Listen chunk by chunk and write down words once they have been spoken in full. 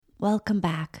Welcome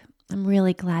back. I'm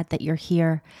really glad that you're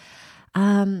here.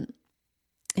 It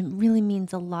really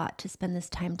means a lot to spend this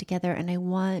time together, and I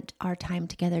want our time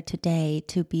together today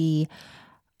to be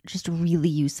just really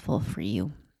useful for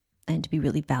you and to be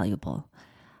really valuable.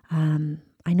 I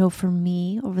know for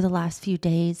me, over the last few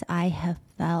days, I have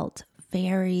felt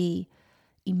very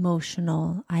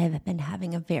emotional. I have been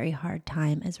having a very hard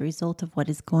time as a result of what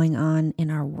is going on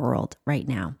in our world right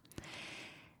now.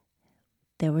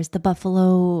 There was the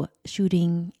Buffalo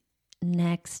shooting.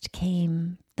 Next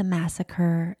came the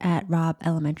massacre at Robb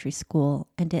Elementary School,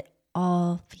 and it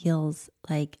all feels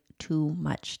like too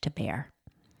much to bear.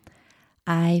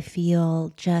 I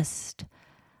feel just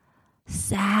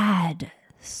sad,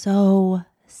 so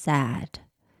sad,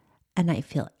 and I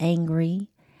feel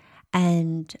angry,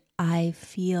 and I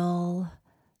feel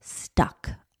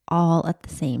stuck all at the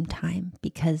same time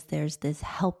because there's this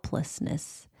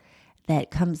helplessness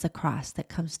that comes across, that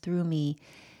comes through me,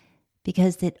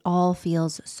 because it all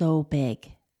feels so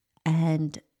big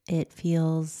and it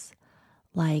feels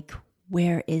like,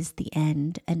 where is the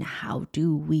end and how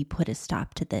do we put a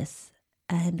stop to this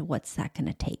and what's that going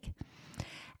to take?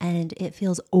 And it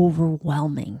feels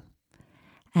overwhelming.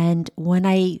 And when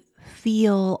I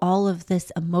feel all of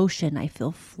this emotion, I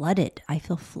feel flooded. I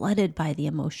feel flooded by the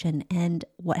emotion. And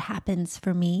what happens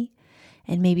for me,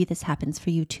 and maybe this happens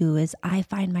for you too, is I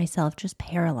find myself just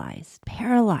paralyzed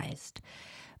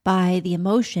by the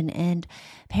emotion and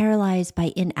paralyzed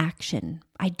by inaction.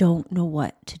 I don't know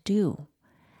what to do.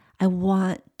 I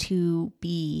want to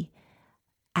be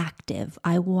active.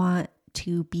 I want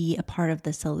to be a part of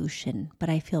the solution, but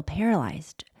I feel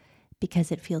paralyzed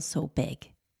because it feels so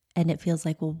big. And it feels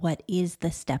like, well, what is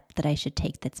the step that I should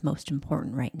take that's most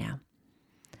important right now?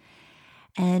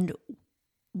 And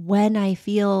when I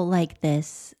feel like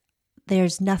this,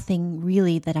 there's nothing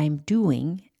really that I'm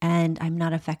doing, and I'm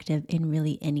not effective in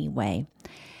really any way.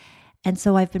 And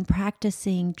so I've been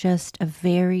practicing just a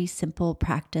very simple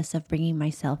practice of bringing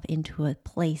myself into a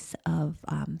place of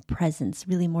presence,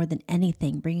 really more than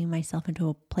anything, bringing myself into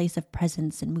a place of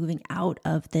presence and moving out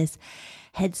of this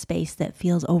headspace that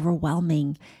feels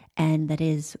overwhelming and that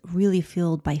is really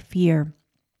fueled by fear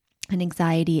and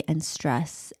anxiety and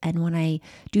stress. And when I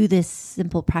do this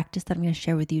simple practice that I'm going to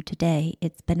share with you today,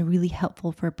 it's been really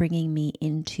helpful for bringing me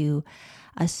into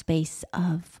a space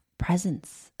of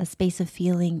presence, a space of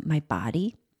feeling my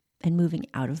body and moving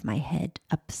out of my head,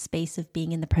 a space of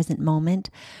being in the present moment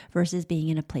versus being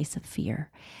in a place of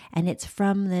fear. And it's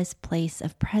from this place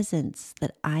of presence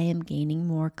that I am gaining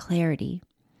more clarity.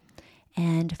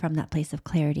 And from that place of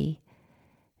clarity,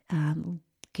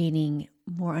 gaining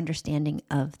more understanding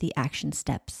of the action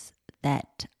steps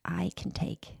that I can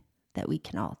take, that we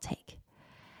can all take.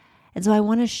 And so I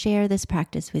want to share this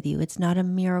practice with you. It's not a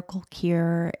miracle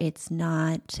cure. It's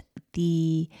not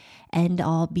the end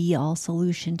all be all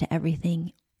solution to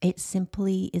everything. It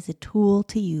simply is a tool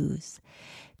to use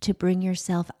to bring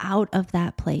yourself out of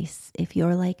that place. If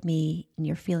you're like me and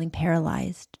you're feeling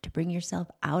paralyzed, to bring yourself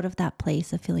out of that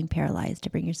place of feeling paralyzed, to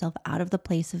bring yourself out of the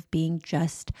place of being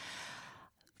just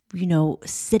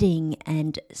sitting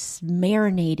and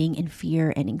marinating in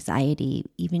fear and anxiety,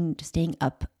 even staying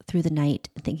up through the night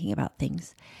thinking about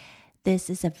things. This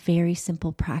is a very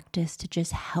simple practice to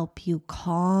just help you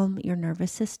calm your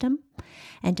nervous system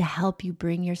and to help you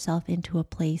bring yourself into a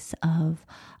place of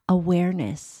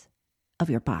awareness of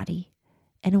your body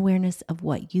and awareness of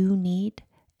what you need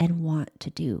and want to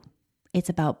do. It's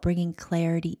about bringing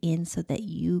clarity in so that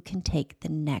you can take the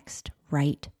next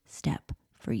right step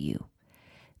for you.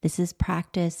 This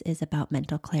practice is about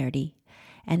mental clarity,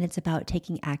 and it's about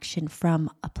taking action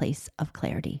from a place of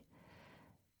clarity,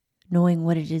 knowing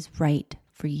what it is right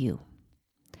for you.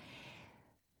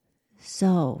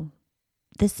 So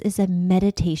this is a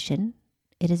meditation.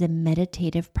 It is a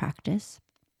meditative practice,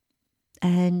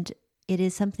 and it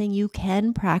is something you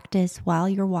can practice while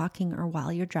you're walking or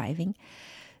while you're driving.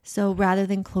 So rather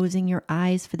than closing your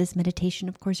eyes for this meditation,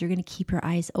 of course, you're going to keep your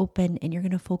eyes open and you're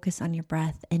going to focus on your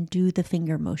breath and do the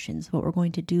finger motions. What we're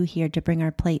going to do here to bring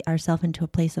ourselves into a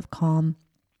place of calm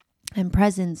and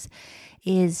presence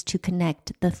is to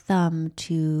connect the thumb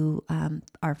to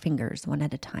our fingers one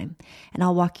at a time. And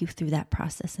I'll walk you through that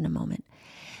process in a moment.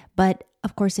 But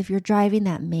of course, if you're driving,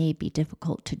 that may be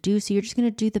difficult to do. So you're just going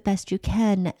to do the best you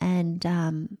can. And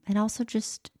also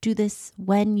just do this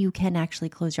when you can actually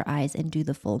close your eyes and do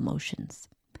the full motions.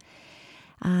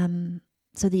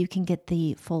 So that you can get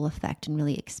the full effect and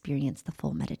really experience the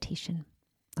full meditation.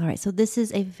 All right, so this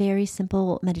is a very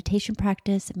simple meditation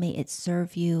practice. May it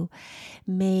serve you.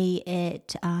 May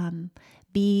it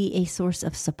be a source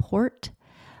of support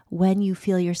When you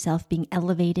feel yourself being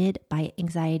elevated by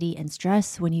anxiety and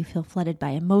stress, when you feel flooded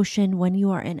by emotion, when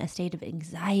you are in a state of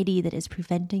anxiety that is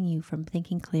preventing you from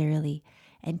thinking clearly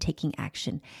and taking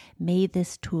action, may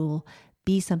this tool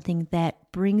be something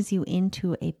that brings you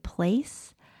into a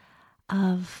place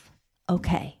of,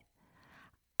 okay,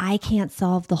 I can't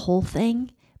solve the whole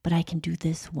thing, but I can do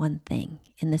this one thing.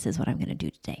 And this is what I'm going to do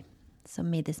today. So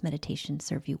may this meditation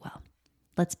serve you well.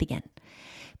 Let's begin.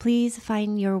 Please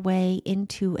find your way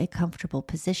into a comfortable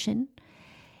position.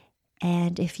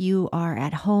 And if you are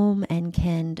at home and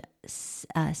can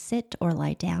sit or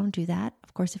lie down, do that.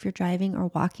 Of course, if you're driving or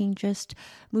walking, just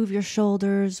move your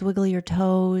shoulders, wiggle your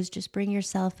toes, just bring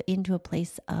yourself into a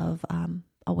place of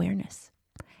awareness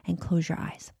and close your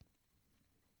eyes.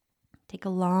 Take a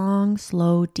long,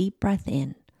 slow, deep breath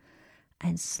in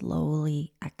and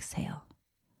slowly exhale.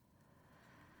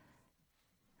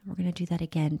 We're going to do that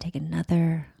again. Take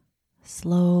another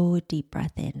slow, deep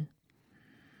breath in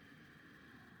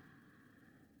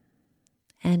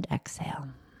and exhale.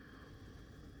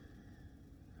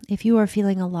 If you are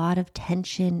feeling a lot of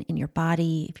tension in your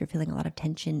body, if you're feeling a lot of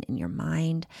tension in your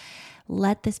mind,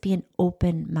 let this be an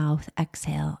open mouth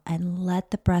exhale and let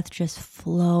the breath just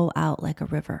flow out like a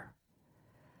river.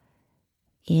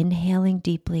 Inhaling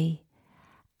deeply,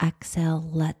 exhale,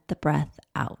 let the breath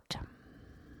out.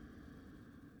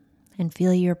 And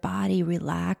feel your body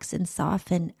relax and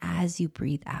soften as you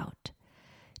breathe out.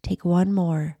 Take one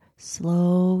more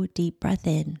slow, deep breath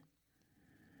in.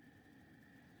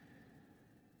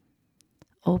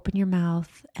 Open your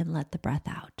mouth and let the breath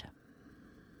out.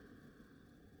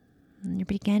 And you're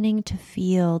beginning to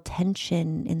feel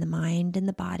tension in the mind and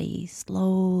the body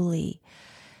slowly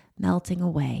melting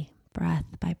away,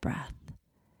 breath by breath.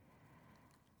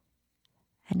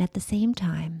 And at the same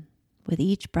time, with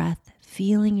each breath,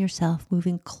 feeling yourself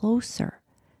moving closer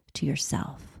to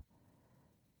yourself.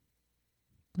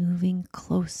 Moving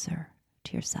closer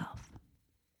to yourself.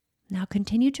 Now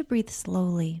continue to breathe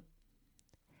slowly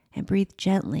and breathe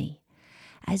gently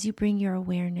as you bring your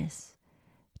awareness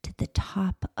to the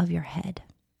top of your head.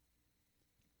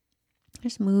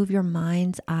 Just move your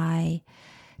mind's eye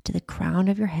to the crown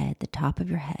of your head, the top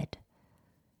of your head.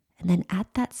 And then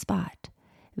at that spot,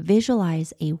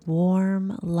 visualize a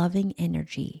warm, loving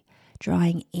energy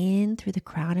drawing in through the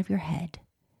crown of your head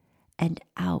and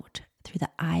out through the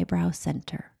eyebrow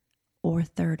center or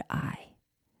third eye.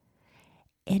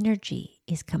 Energy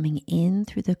is coming in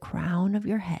through the crown of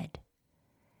your head.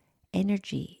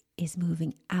 Energy is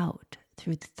moving out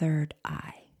through the third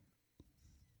eye.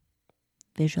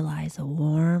 Visualize a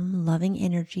warm, loving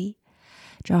energy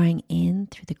drawing in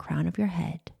through the crown of your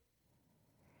head.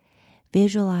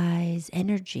 Visualize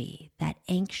energy, that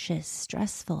anxious,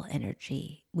 stressful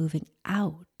energy, moving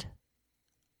out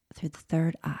through the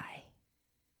third eye.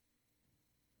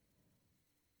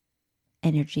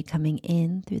 Energy coming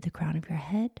in through the crown of your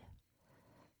head,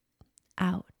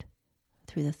 out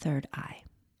through the third eye.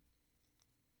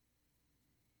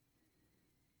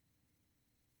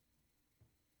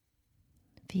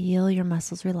 Feel your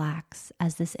muscles relax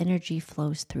as this energy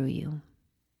flows through you.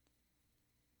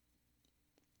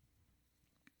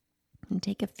 And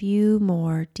take a few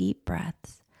more deep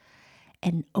breaths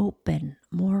and open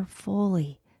more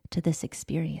fully to this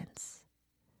experience.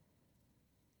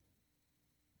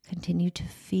 Continue to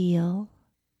feel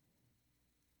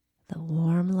the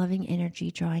warm, loving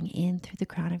energy drawing in through the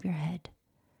crown of your head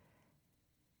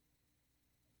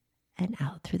and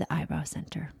out through the eyebrow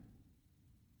center.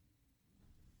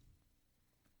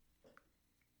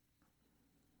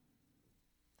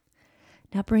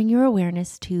 Now bring your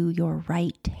awareness to your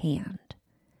right hand.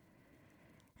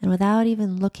 And without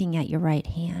even looking at your right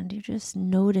hand, you're just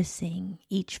noticing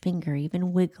each finger,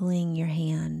 even wiggling your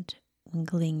hand,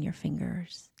 wiggling your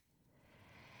fingers.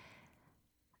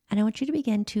 And I want you to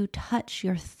begin to touch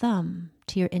your thumb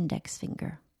to your index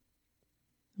finger.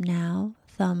 Now,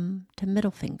 thumb to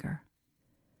middle finger.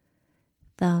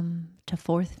 Thumb to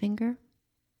fourth finger.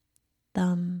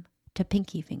 Thumb to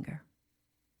pinky finger.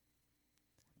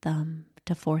 Thumb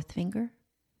to fourth finger,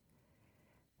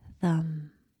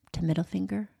 thumb to middle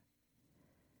finger,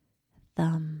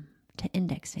 thumb to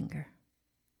index finger.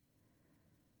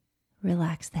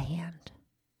 Relax the hand.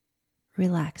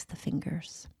 Relax the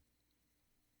fingers.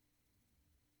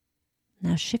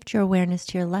 Now shift your awareness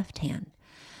to your left hand.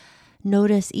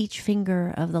 Notice each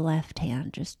finger of the left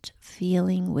hand, just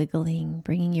feeling, wiggling,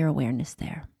 bringing your awareness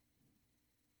there.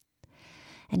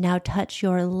 And now touch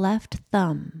your left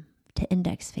thumb to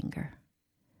index finger,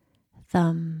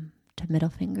 thumb to middle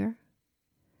finger,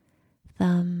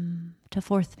 thumb to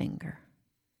fourth finger,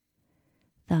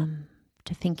 thumb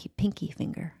to pinky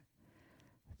finger,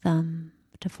 thumb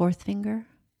to fourth finger,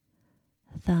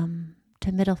 thumb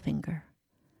to middle finger,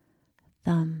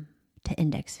 thumb to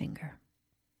index finger.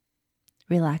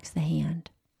 Relax the hand.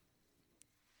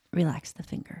 Relax the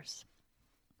fingers.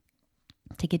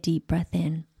 Take a deep breath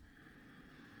in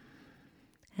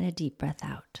and a deep breath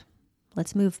out.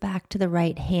 Let's move back to the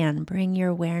right hand. Bring your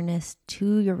awareness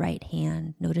to your right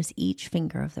hand. Notice each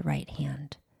finger of the right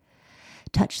hand.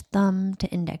 Touch thumb to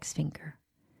index finger,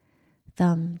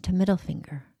 thumb to middle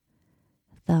finger,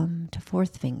 thumb to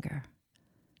fourth finger,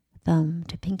 thumb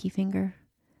to pinky finger,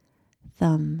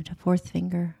 thumb to fourth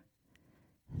finger,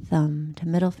 thumb to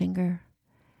middle finger,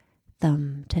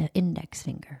 thumb to index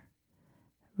finger.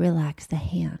 Relax the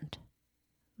hand.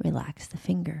 Relax the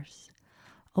fingers.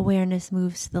 Awareness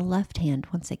moves to the left hand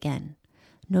once again.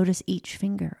 Notice each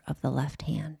finger of the left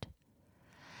hand.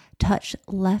 Touch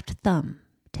left thumb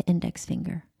to index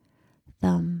finger,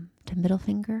 thumb to middle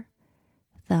finger,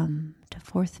 thumb to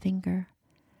fourth finger,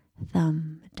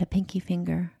 thumb to pinky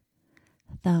finger,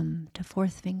 thumb to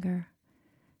fourth finger,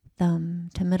 thumb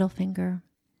to middle finger,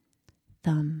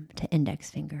 thumb to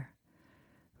index finger.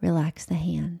 Relax the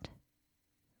hand.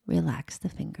 Relax the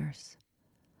fingers.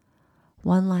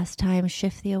 One last time,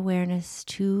 shift the awareness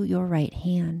to your right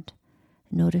hand.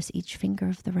 Notice each finger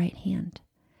of the right hand.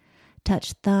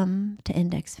 Touch thumb to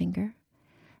index finger,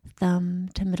 thumb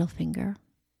to middle finger,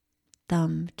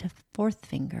 thumb to fourth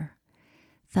finger,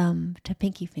 thumb to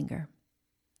pinky finger,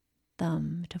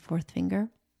 thumb to fourth finger,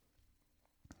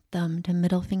 thumb to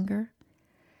middle finger,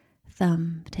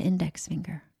 thumb to index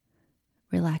finger.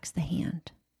 Relax the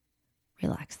hand.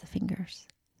 Relax the fingers.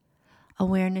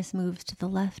 Awareness moves to the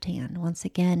left hand. Once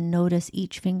again, notice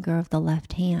each finger of the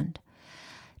left hand.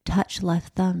 Touch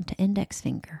left thumb to index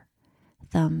finger,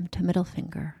 thumb to middle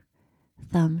finger,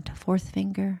 thumb to fourth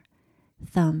finger,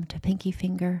 thumb to pinky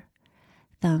finger,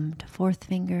 thumb to fourth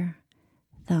finger,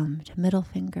 thumb to middle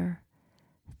finger,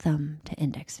 thumb to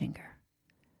index finger.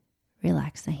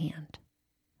 Relax the hand.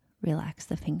 Relax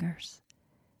the fingers.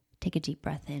 Take a deep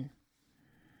breath in.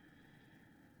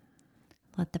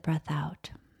 Let the breath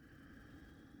out.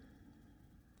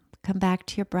 Come back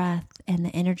to your breath and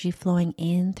the energy flowing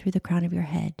in through the crown of your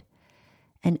head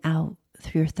and out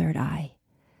through your third eye,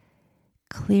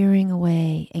 clearing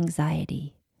away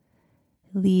anxiety,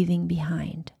 leaving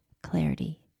behind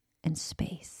clarity and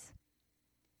space.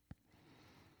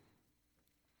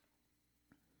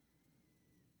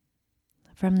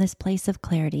 From this place of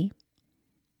clarity,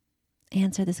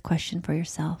 answer this question for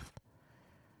yourself.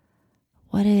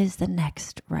 What is the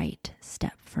next right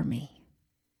step for me?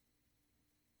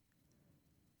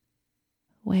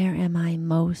 Where am I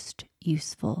most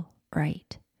useful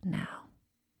right now?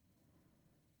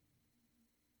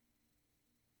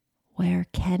 Where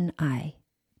can I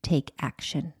take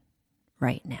action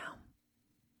right now?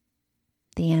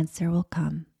 The answer will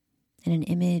come in an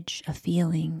image, a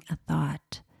feeling, a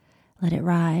thought. Let it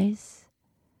rise.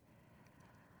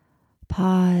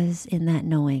 Pause in that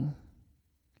knowing.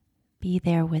 Be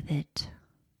there with it.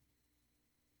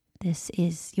 This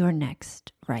is your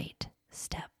next right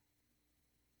step.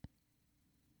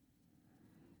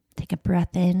 Take a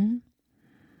breath in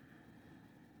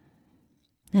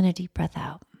and a deep breath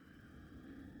out.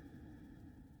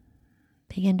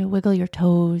 Begin to wiggle your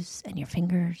toes and your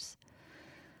fingers.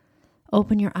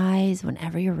 Open your eyes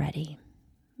whenever you're ready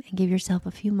and give yourself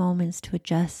a few moments to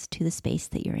adjust to the space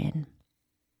that you're in.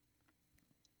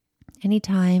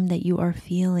 Anytime that you are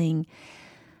feeling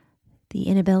the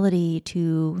inability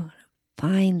to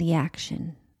find the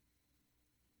action,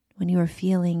 when you are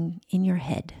feeling in your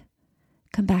head,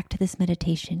 come back to this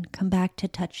meditation. Come back to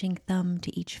touching thumb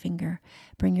to each finger.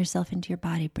 Bring yourself into your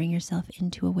body. Bring yourself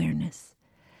into awareness.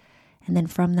 And then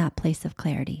from that place of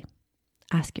clarity,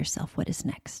 ask yourself what is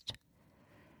next.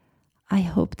 I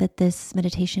hope that this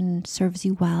meditation serves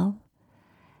you well,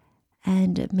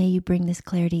 and may you bring this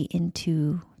clarity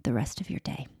into the rest of your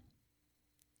day.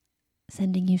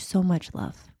 Sending you so much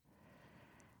love,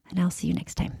 and I'll see you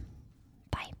next time.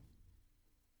 Bye.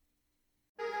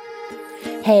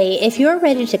 Hey, if you're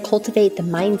ready to cultivate the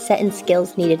mindset and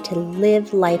skills needed to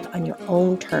live life on your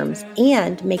own terms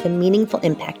and make a meaningful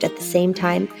impact at the same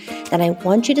time, then I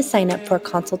want you to sign up for a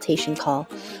consultation call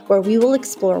where we will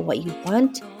explore what you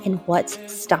want and what's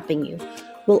stopping you.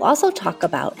 We'll also talk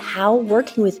about how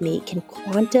working with me can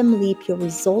quantum leap your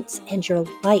results and your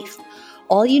life.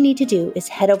 All you need to do is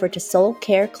head over to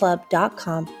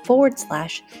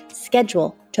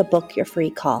soulcareclub.com/schedule to book your free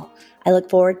call. I look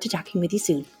forward to talking with you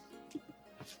soon.